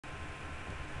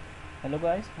Hello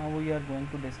guys, now we are going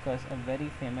to discuss a very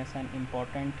famous and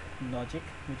important logic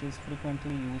which is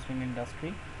frequently used in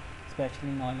industry, especially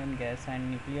in oil and gas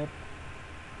and nuclear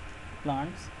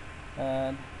plants.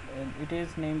 It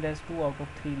is named as 2 out of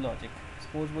 3 logic.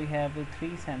 Suppose we have 3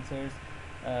 sensors,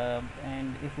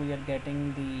 and if we are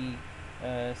getting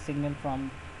the signal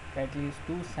from at least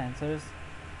 2 sensors,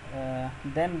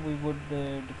 then we would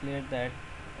declare that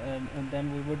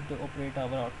then we would operate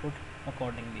our output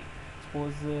accordingly.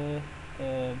 Suppose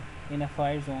in a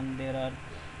fire zone there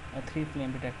are 3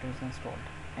 flame detectors installed,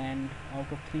 and out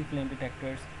of 3 flame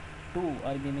detectors 2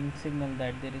 are giving signal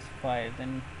that there is fire,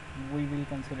 then we will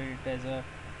consider it as a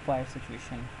fire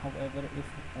situation. However, if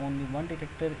only one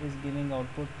detector is giving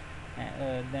output,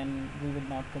 then we will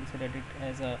not consider it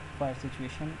as a fire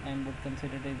situation and would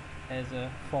consider it as a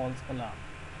false alarm.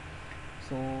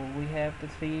 So we have the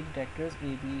 3 detectors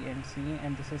A, B and C,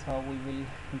 and this is how we will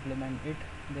implement it.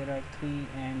 There are 3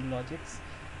 AND logics,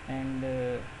 and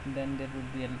then there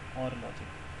would be an OR logic.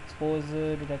 Suppose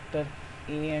detector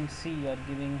A and C are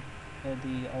giving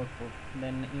the output,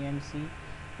 then A and C,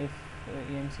 if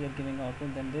A and C are giving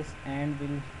output, then this AND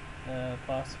will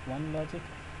pass one logic,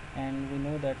 and we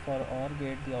know that for OR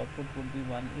gate the output would be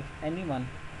 1 if any one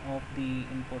of the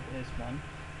input is 1,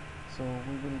 so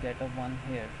we will get a 1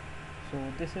 here. So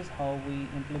this is how we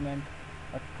implement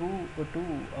a 2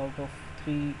 out of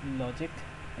 3 logic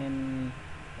in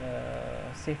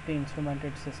safety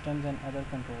instrumented systems and other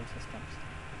control systems.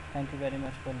 Thank you very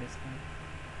much for listening.